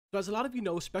So as a lot of you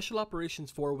know, Special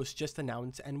Operations 4 was just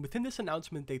announced, and within this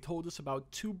announcement they told us about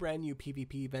 2 brand new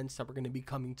PvP events that were going to be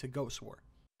coming to Ghost War.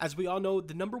 As we all know,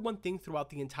 the number one thing throughout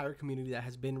the entire community that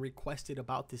has been requested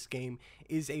about this game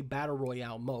is a Battle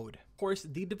Royale mode. Of course,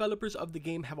 the developers of the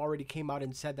game have already came out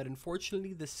and said that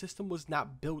unfortunately the system was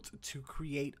not built to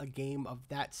create a game of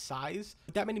that size,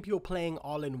 with that many people playing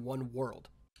all in one world.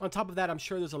 On top of that, I'm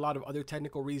sure there's a lot of other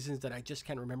technical reasons that I just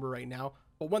can't remember right now.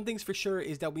 But one thing's for sure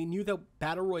is that we knew that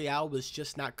Battle Royale was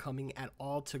just not coming at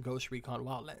all to Ghost Recon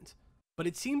Wildlands. But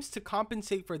it seems to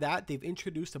compensate for that, they've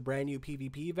introduced a brand new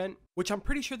PvP event, which I'm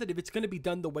pretty sure that if it's going to be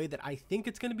done the way that I think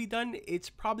it's going to be done, it's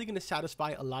probably going to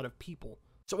satisfy a lot of people.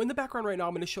 So in the background right now,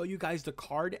 I'm going to show you guys the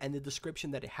card and the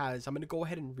description that it has. I'm going to go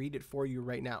ahead and read it for you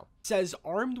right now. It says,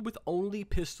 armed with only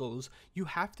pistols, you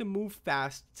have to move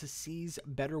fast to seize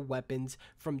better weapons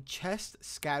from chests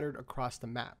scattered across the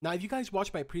map. Now, if you guys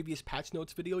watched my previous patch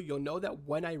notes video, you'll know that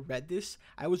when I read this,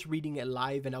 I was reading it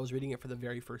live and I was reading it for the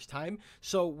very first time.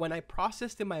 So when I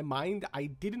processed in my mind, I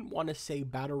didn't want to say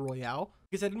Battle Royale,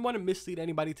 because I didn't want to mislead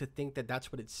anybody to think that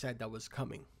that's what it said that was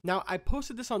coming. Now, I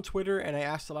posted this on Twitter and I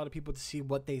asked a lot of people to see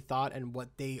what they thought and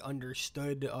what they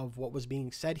understood of what was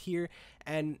being said here.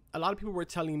 And a lot of people were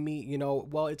telling me, you know,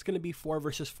 well, it's going to be 4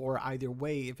 versus 4 either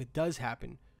way if it does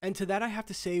happen. And to that, I have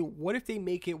to say, what if they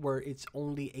make it where it's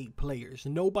only 8 players?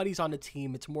 Nobody's on a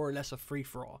team. It's more or less a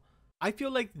free-for-all. I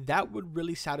feel like that would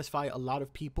really satisfy a lot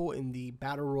of people in the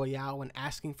Battle Royale and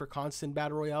asking for constant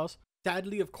Battle Royales.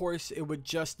 Sadly, of course, it would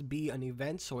just be an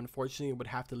event, so unfortunately it would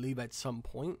have to leave at some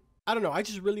point. I don't know, I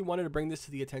just really wanted to bring this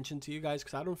to the attention to you guys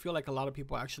because I don't feel like a lot of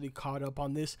people actually caught up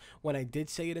on this when I did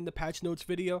say it in the patch notes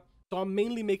video. So I'm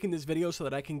mainly making this video so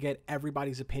that I can get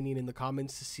everybody's opinion in the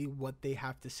comments to see what they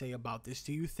have to say about this.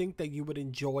 Do you think that you would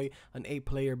enjoy an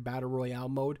 8-player Battle Royale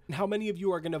mode? And how many of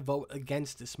you are going to vote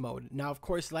against this mode? Now, of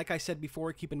course, like I said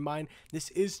before, keep in mind,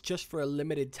 this is just for a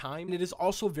limited time. And it is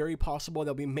also very possible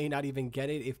that we may not even get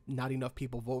it if not enough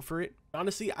people vote for it.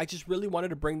 Honestly, I just really wanted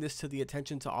to bring this to the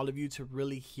attention to all of you to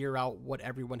really hear out what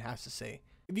everyone has to say.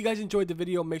 If you guys enjoyed the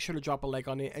video, make sure to drop a like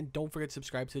on it and don't forget to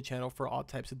subscribe to the channel for all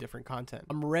types of different content.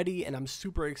 I'm ready and I'm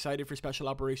super excited for Special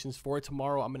Operations 4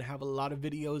 tomorrow. I'm going to have a lot of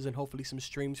videos and hopefully some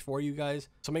streams for you guys.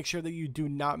 So make sure that you do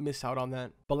not miss out on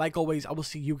that. But like always, I will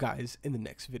see you guys in the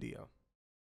next video.